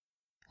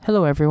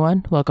Hello,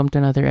 everyone. Welcome to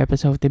another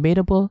episode of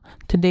Debatable.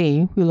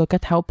 Today, we look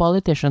at how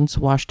politicians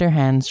wash their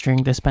hands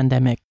during this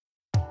pandemic.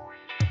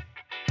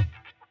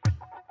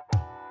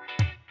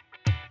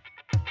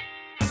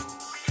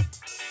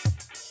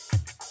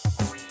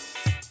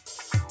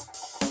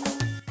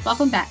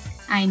 Welcome back.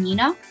 I'm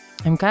Nina.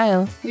 I'm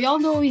Kyle. We all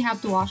know we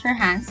have to wash our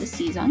hands this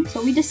season,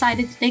 so we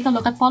decided to take a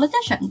look at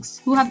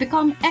politicians who have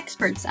become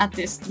experts at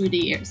this through the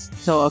years.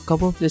 So, a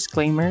couple of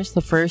disclaimers.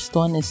 The first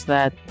one is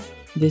that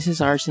this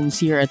is our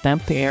sincere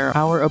attempt to air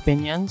our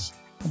opinions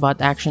about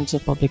actions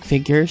of public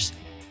figures.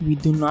 We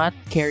do not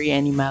carry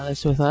any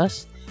malice with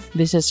us.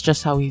 This is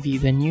just how we view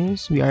the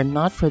news. We are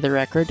not, for the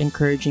record,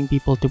 encouraging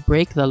people to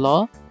break the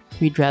law.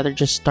 We'd rather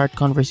just start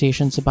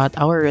conversations about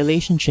our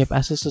relationship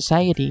as a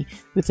society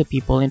with the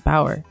people in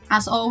power.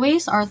 As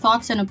always, our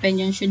thoughts and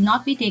opinions should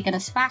not be taken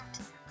as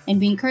fact,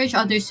 and we encourage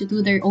others to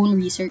do their own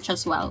research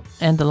as well.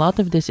 And a lot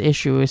of this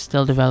issue is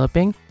still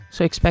developing,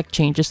 so expect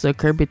changes to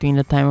occur between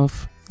the time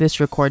of this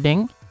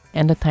recording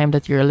and the time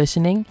that you're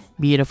listening,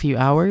 be it a few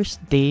hours,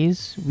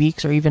 days,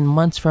 weeks, or even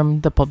months from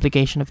the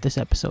publication of this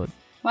episode.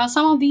 While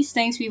some of these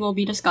things we will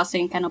be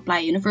discussing can apply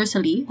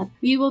universally,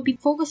 we will be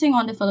focusing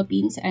on the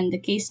Philippines and the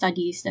case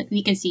studies that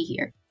we can see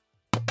here.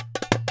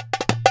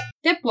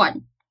 Tip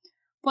 1.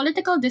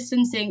 Political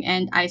distancing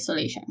and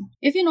isolation.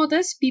 If you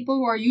notice, people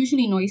who are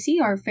usually noisy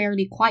are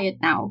fairly quiet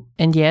now.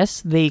 And yes,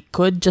 they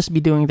could just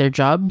be doing their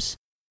jobs,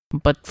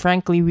 but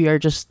frankly, we are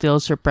just still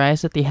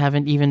surprised that they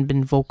haven't even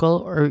been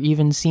vocal or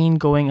even seen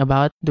going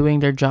about doing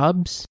their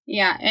jobs.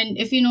 Yeah, and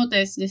if you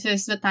notice, this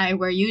is the time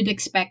where you'd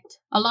expect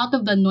a lot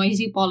of the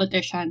noisy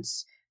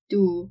politicians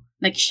to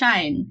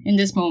shine in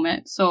this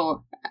moment.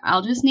 So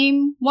I'll just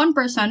name one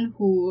person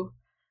who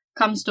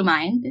comes to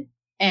mind,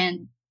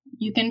 and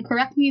you can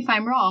correct me if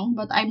I'm wrong,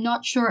 but I'm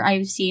not sure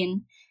I've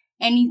seen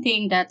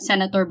anything that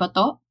Senator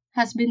Bato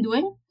has been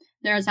doing.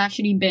 There's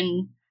actually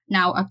been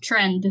now a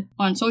trend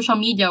on social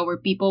media where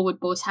people would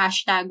post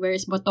hashtag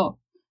where's Bato.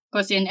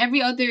 Because in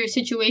every other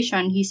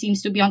situation, he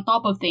seems to be on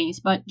top of things.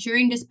 But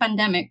during this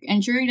pandemic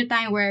and during the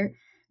time where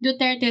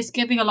Duterte is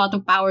giving a lot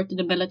of power to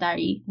the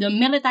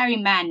military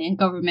man in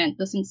government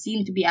doesn't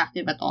seem to be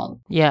active at all.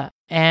 Yeah,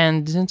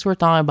 and since we're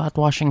talking about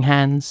washing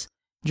hands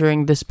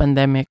during this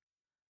pandemic,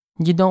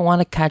 you don't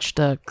want to catch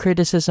the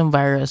criticism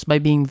virus by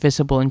being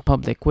visible in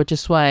public, which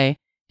is why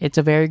it's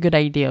a very good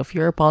idea if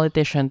you're a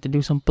politician to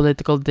do some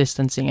political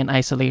distancing and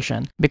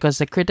isolation, because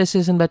the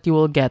criticism that you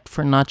will get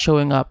for not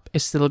showing up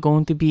is still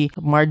going to be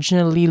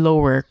marginally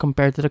lower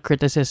compared to the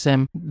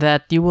criticism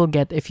that you will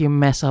get if you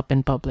mess up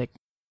in public.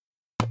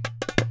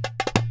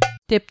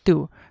 Tip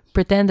 2.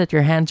 Pretend that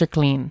your hands are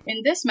clean.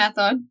 In this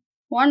method,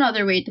 one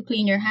other way to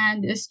clean your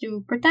hand is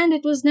to pretend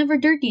it was never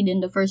dirtied in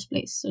the first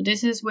place. So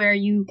this is where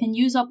you can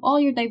use up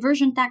all your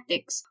diversion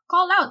tactics.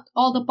 Call out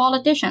all the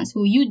politicians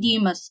who you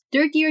deem as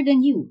dirtier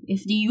than you.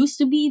 If they used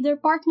to be their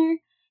partner,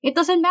 it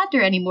doesn't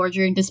matter anymore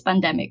during this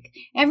pandemic.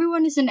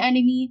 Everyone is an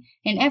enemy,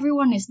 and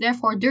everyone is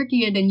therefore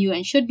dirtier than you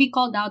and should be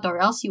called out, or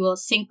else you will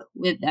sink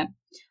with them.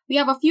 We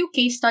have a few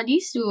case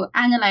studies to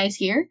analyze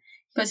here,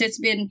 because it's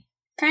been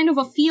kind of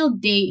a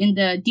field day in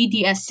the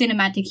DDS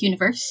cinematic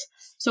universe.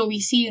 So we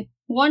see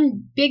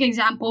one big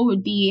example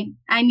would be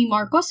Amy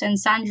Marcos and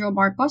Sandro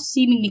Marcos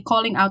seemingly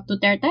calling out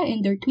Duterte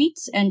in their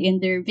tweets and in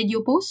their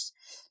video posts.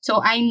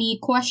 So Amy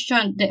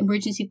questioned the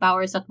emergency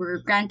powers that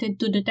were granted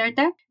to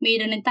Duterte,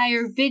 made an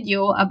entire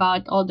video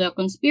about all the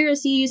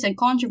conspiracies and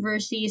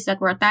controversies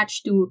that were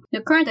attached to the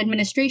current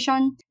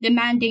administration,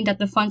 demanding that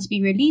the funds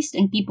be released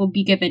and people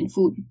be given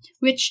food,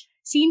 which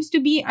seems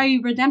to be a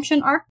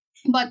redemption arc.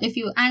 But if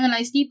you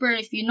analyze deeper,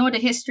 if you know the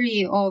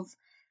history of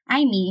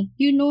Amy,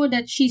 you know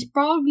that she's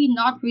probably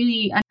not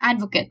really an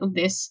advocate of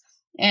this,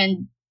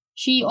 and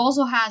she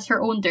also has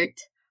her own dirt.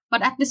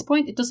 But at this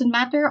point, it doesn't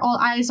matter. All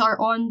eyes are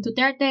on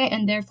Duterte,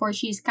 and therefore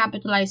she's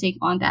capitalizing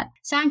on that.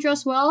 Sandra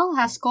as well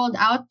has called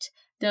out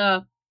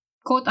the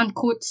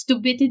quote-unquote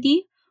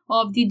stupidity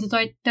of the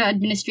Duterte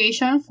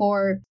administration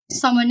for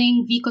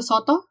summoning Vico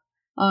Soto.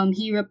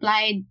 He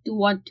replied to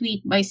one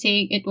tweet by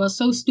saying, "It was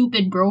so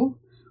stupid, bro,"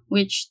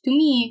 which to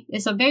me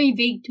is a very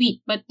vague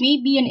tweet, but may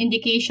be an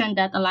indication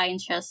that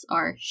alliances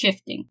are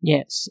shifting.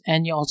 Yes,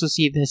 and you also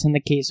see this in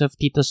the case of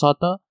Tito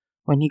Soto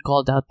when he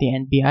called out the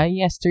NBI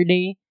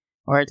yesterday,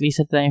 or at least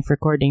at the time of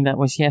recording that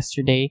was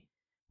yesterday,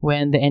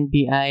 when the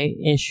NBI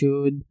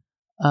issued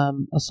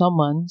a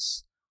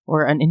summons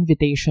or an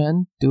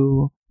invitation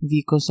to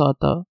Vico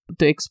Soto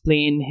to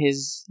explain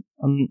his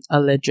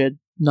alleged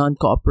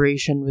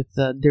non-cooperation with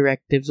the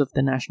directives of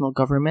the national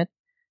government.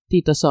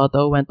 Tito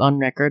Soto went on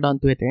record on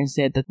Twitter and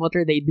said that what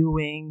are they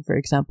doing? For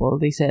example,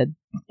 they said,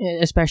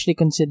 especially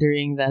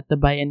considering that the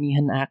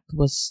Bayanihan Act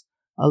was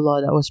a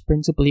law that was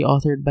principally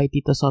authored by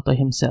Tito Soto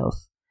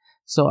himself.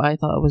 So I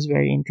thought it was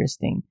very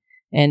interesting.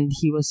 And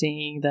he was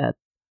saying that,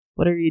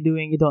 what are you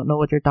doing? You don't know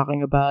what you're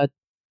talking about.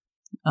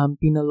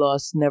 Penal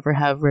laws never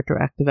have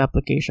retroactive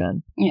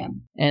application. Yeah.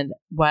 And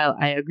while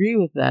I agree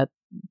with that,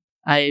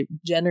 I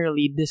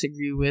generally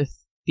disagree with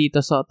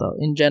Tito Soto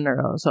in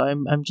general. So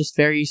I'm just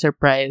very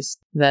surprised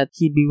that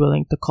he'd be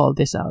willing to call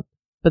this out.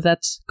 But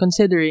that's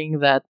considering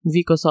that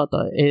Vico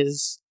Soto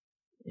is,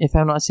 if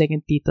I'm not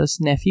mistaken, Tito's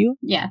nephew.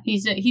 Yeah,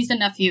 he's the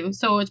nephew.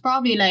 So it's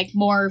probably like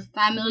more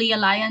family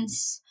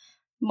alliance,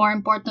 more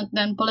important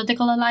than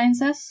political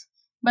alliances.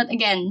 But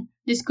again,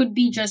 this could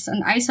be just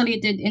an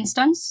isolated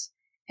instance.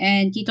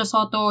 And Tito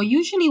Soto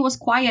usually was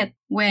quiet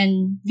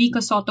when Vico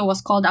Soto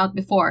was called out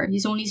before.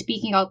 He's only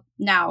speaking out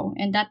now.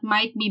 And that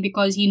might be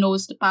because he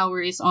knows the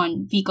power is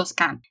on Vico's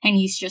camp. And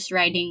he's just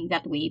riding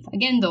that wave.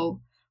 Again though,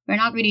 we're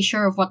not really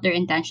sure of what their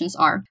intentions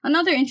are.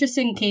 Another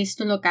interesting case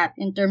to look at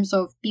in terms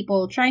of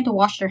people trying to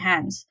wash their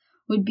hands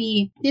would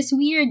be this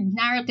weird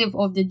narrative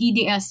of the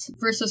DDS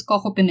versus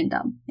Coco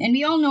Pimentel. And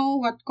we all know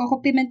what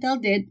Coco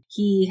Pimentel did.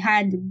 He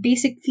had a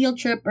basic field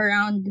trip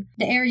around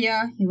the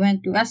area. He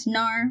went to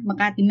SNR,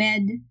 Makati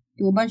Med,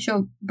 to a bunch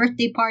of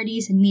birthday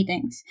parties and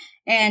meetings.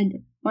 And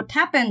what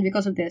happened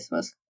because of this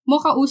was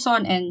Mocha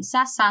Uson and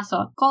Sas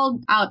Sasot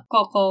called out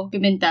Coco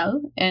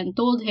Pimentel and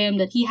told him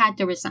that he had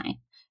to resign.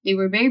 They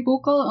were very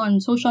vocal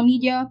on social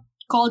media,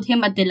 called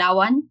him a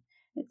Dilawan,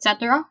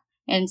 etc.,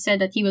 and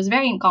said that he was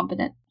very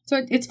incompetent.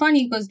 So it's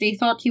funny because they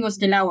thought he was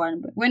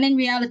Dilawan, but when in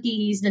reality,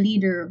 he's the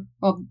leader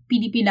of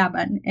PDP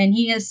Laban, and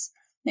he is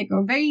like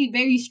a very,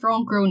 very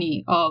strong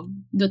crony of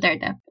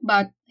Duterte.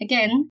 But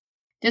again,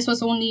 this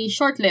was only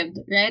short-lived,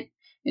 right?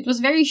 It was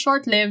very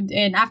short-lived,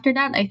 and after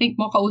that, I think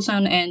Mocha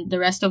Uson and the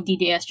rest of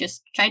DDS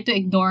just tried to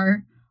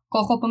ignore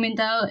Coco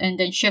Pimentel and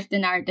then shift the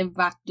narrative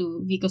back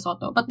to Vico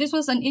Soto. But this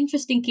was an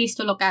interesting case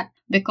to look at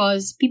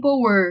because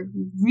people were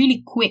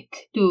really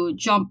quick to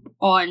jump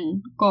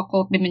on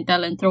Coco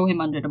Pimentel and throw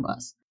him under the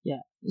bus.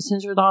 Yeah,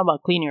 since we're talking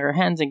about cleaning our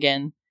hands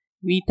again,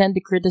 we tend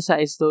to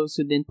criticize those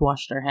who didn't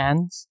wash their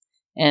hands.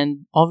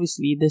 And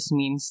obviously, this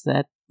means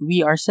that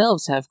we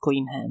ourselves have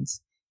clean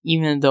hands,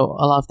 even though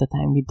a lot of the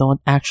time we don't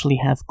actually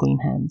have clean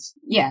hands.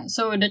 Yeah,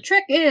 so the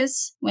trick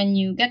is, when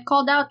you get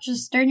called out,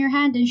 just turn your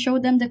hand and show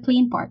them the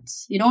clean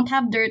parts. You don't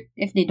have dirt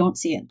if they don't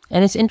see it.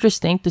 And it's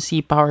interesting to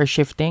see power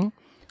shifting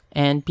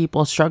and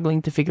people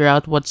struggling to figure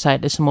out what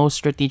side is most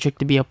strategic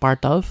to be a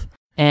part of.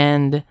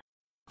 And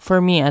for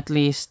me, at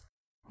least,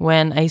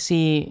 when I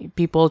see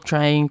people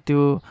trying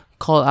to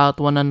call out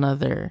one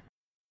another,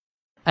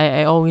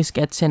 I always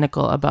get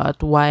cynical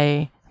about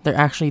why they're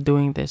actually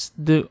doing this.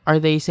 Are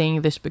they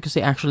saying this because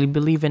they actually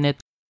believe in it?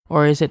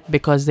 Or is it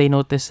because they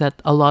notice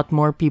that a lot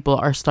more people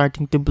are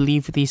starting to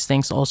believe these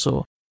things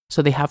also?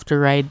 So they have to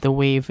ride the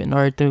wave in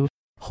order to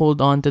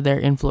hold on to their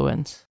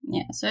influence.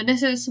 Yeah, so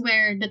this is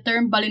where the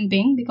term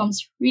balimbing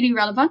becomes really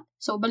relevant.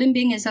 So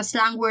balimbing is a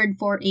slang word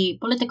for a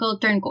political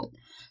turncoat,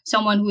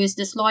 someone who is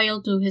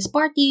disloyal to his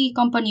party,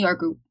 company, or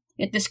group.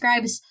 It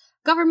describes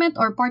government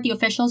or party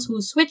officials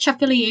who switch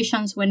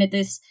affiliations when it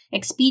is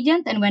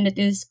expedient and when it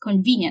is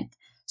convenient.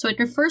 So it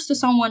refers to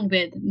someone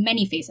with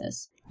many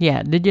faces.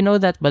 Yeah, did you know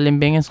that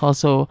balimbing is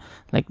also,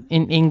 like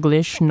in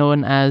English,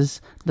 known as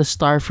the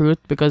star fruit?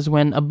 Because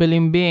when a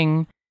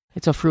balimbing,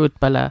 it's a fruit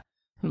pala.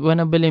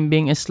 When a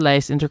balimbing is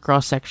sliced into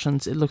cross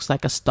sections, it looks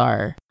like a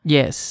star.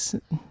 Yes,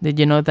 did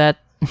you know that?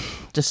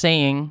 Just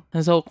saying.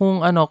 So kung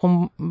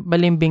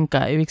balimbing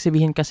ka, ibig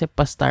sabihin kasi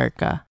pa-star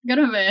ka.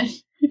 Ganun ba?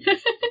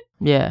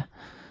 Yeah,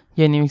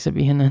 yan ibig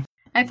sabihin nun.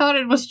 I thought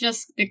it was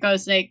just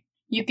because like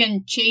you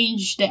can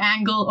change the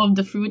angle of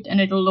the fruit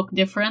and it'll look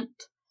different.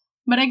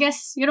 But I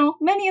guess,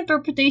 many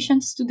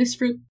interpretations to this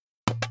fruit.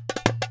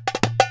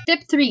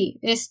 Tip 3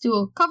 is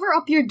to cover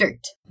up your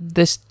dirt.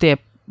 This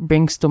tip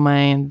brings to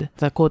mind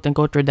the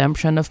quote-unquote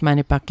redemption of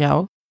Manny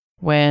Pacquiao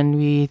when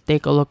we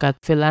take a look at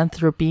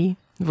philanthropy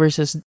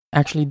versus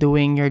actually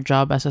doing your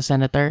job as a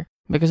senator.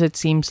 Because it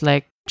seems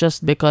like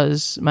just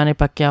because Manny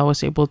Pacquiao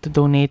was able to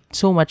donate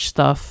so much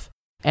stuff,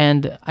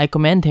 and I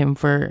commend him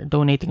for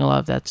donating a lot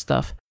of that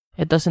stuff,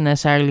 it doesn't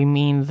necessarily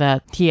mean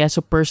that he as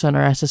a person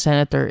or as a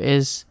senator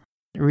is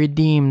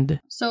redeemed.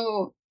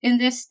 So in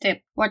this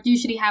tip, what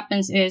usually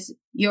happens is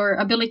your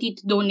ability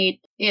to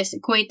donate is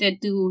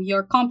equated to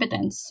your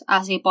competence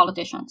as a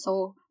politician.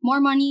 So more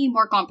money,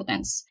 more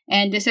competence.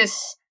 And this is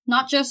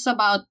not just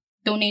about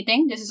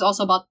donating. This is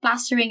also about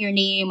plastering your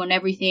name on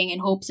everything in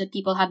hopes that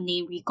people have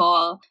name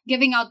recall,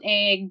 giving out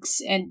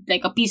eggs and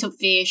like a piece of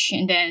fish,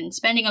 and then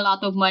spending a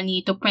lot of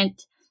money to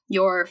print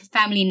your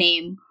family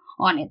name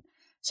on it.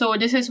 So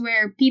this is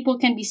where people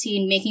can be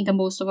seen making the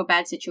most of a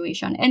bad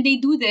situation. And they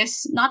do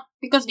this not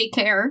because they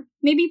care.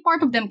 Maybe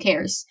part of them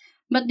cares.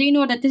 But they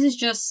know that this is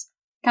just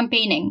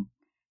campaigning.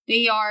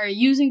 They are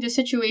using the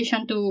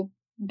situation to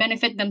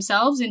benefit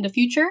themselves in the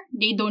future.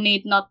 They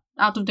donate not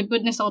out of the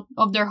goodness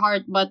of their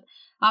heart, but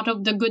out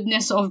of the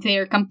goodness of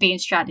their campaign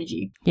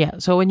strategy. Yeah,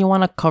 so when you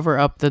want to cover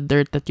up the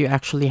dirt that you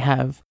actually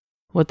have,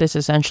 what this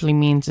essentially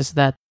means is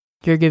that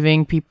you're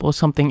giving people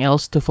something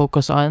else to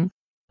focus on.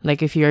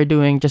 Like if you're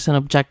doing just an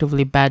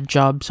objectively bad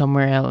job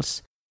somewhere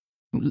else,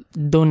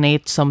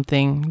 donate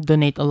something,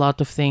 donate a lot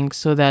of things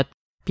so that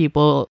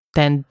people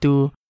tend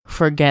to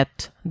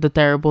forget the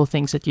terrible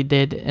things that you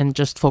did and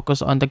just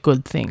focus on the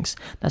good things.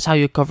 That's how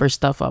you cover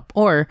stuff up.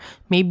 Or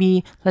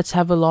maybe let's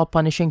have a law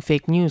punishing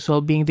fake news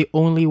while being the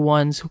only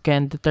ones who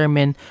can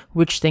determine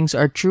which things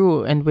are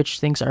true and which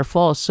things are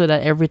false, so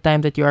that every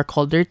time that you are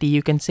called dirty,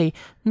 you can say,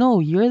 no,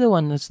 you're the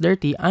one that's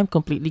dirty. I'm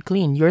completely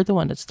clean. You're the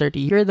one that's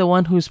dirty. You're the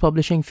one who's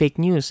publishing fake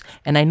news.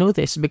 And I know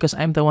this because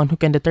I'm the one who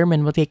can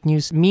determine what fake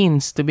news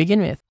means to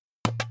begin with.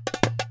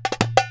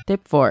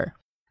 Tip 4.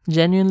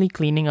 Genuinely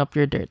cleaning up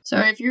your dirt. So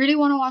if you really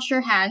want to wash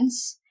your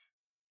hands,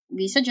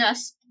 we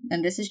suggest,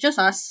 and this is just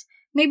us,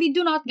 maybe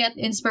do not get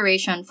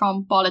inspiration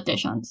from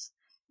politicians.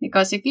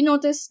 Because if you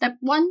notice, step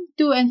 1,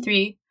 2, and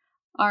 3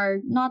 are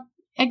not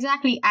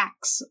exactly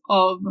acts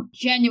of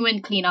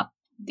genuine cleanup.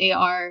 They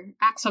are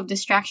acts of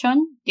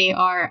distraction. They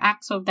are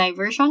acts of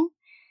diversion.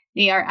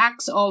 They are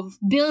acts of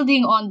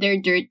building on their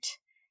dirt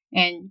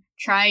and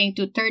trying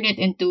to turn it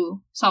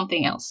into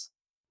something else.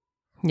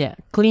 Yeah,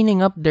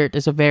 cleaning up dirt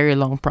is a very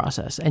long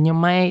process, and you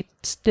might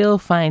still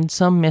find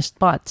some missed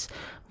spots.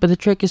 But the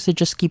trick is to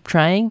just keep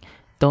trying.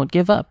 Don't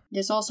give up.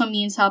 This also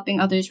means helping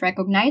others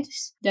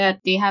recognize that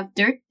they have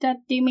dirt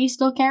that they may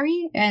still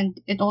carry, and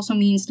it also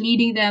means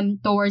leading them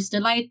towards the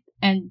light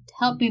and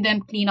helping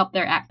them clean up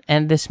their act.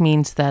 And this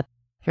means that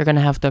you're going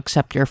to have to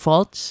accept your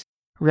faults,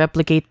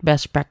 replicate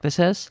best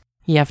practices.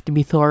 You have to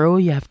be thorough,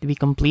 you have to be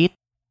complete.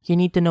 You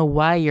need to know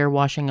why you're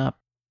washing up.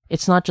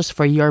 It's not just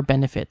for your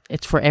benefit,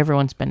 it's for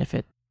everyone's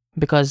benefit.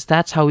 Because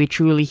that's how we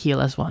truly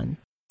heal as one.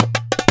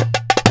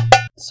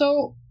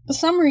 So, the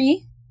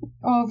summary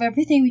of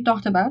everything we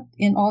talked about,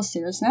 in all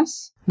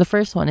seriousness. The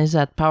first one is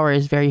that power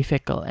is very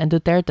fickle, and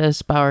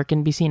Duterte's power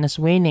can be seen as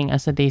waning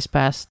as the days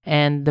pass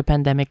and the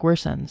pandemic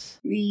worsens.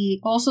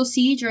 We also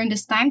see during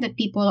this time that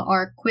people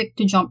are quick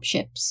to jump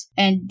ships,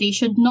 and they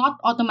should not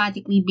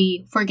automatically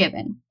be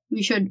forgiven.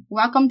 We should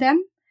welcome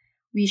them.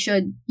 We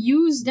should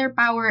use their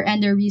power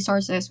and their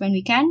resources when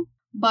we can,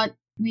 but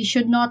we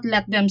should not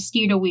let them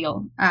steer the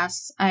wheel,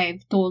 as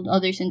I've told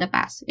others in the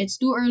past. It's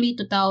too early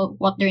to tell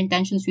what their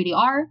intentions really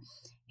are,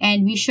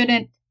 and we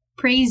shouldn't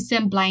praise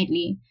them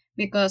blindly,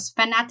 because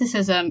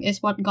fanaticism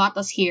is what got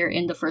us here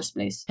in the first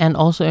place. And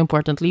also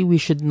importantly, we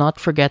should not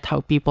forget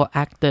how people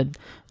acted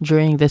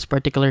during this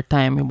particular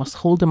time. We must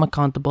hold them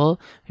accountable.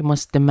 We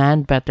must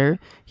demand better.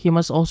 You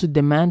must also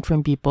demand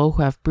from people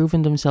who have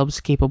proven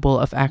themselves capable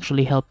of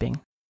actually helping.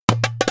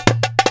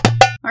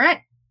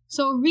 Alright,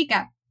 so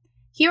recap.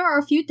 Here are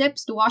a few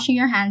tips to washing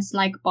your hands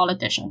like a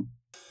politician.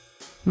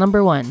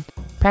 Number 1.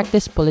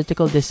 Practice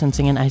political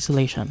distancing and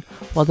isolation.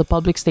 While the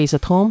public stays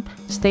at home,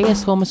 stay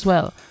at home as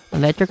well.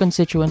 And let your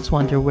constituents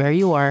wonder where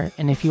you are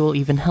and if you will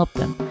even help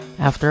them.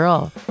 After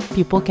all,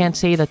 people can't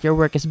say that your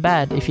work is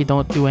bad if you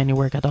don't do any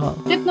work at all.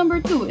 Tip number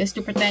 2 is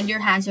to pretend your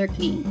hands are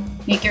clean.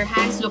 Make your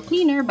hands look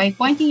cleaner by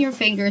pointing your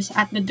fingers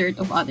at the dirt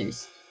of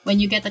others. When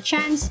you get a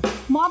chance,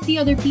 mob the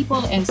other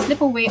people and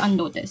slip away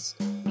unnoticed.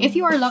 If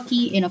you are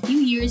lucky, in a few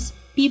years,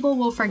 people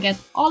will forget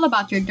all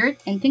about your dirt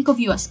and think of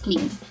you as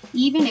clean,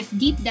 even if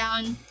deep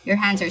down, your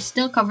hands are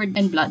still covered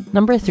in blood.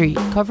 Number 3.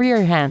 Cover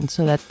your hands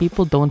so that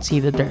people don't see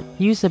the dirt.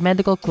 Use the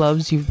medical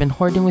gloves you've been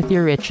hoarding with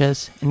your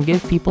riches and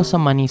give people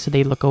some money so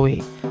they look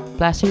away.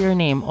 Plaster your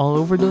name all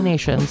over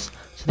donations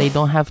so they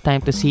don't have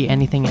time to see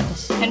anything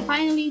else. And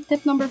finally,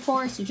 tip number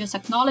 4 is to just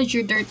acknowledge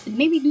your dirt and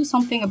maybe do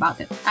something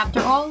about it. After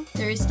all,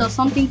 there is still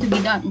something to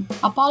be done.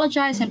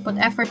 Apologize and put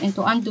effort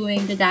into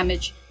undoing the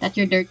damage that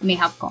your dirt may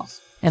have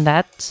caused. And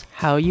that's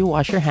how you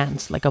wash your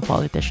hands like a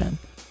politician.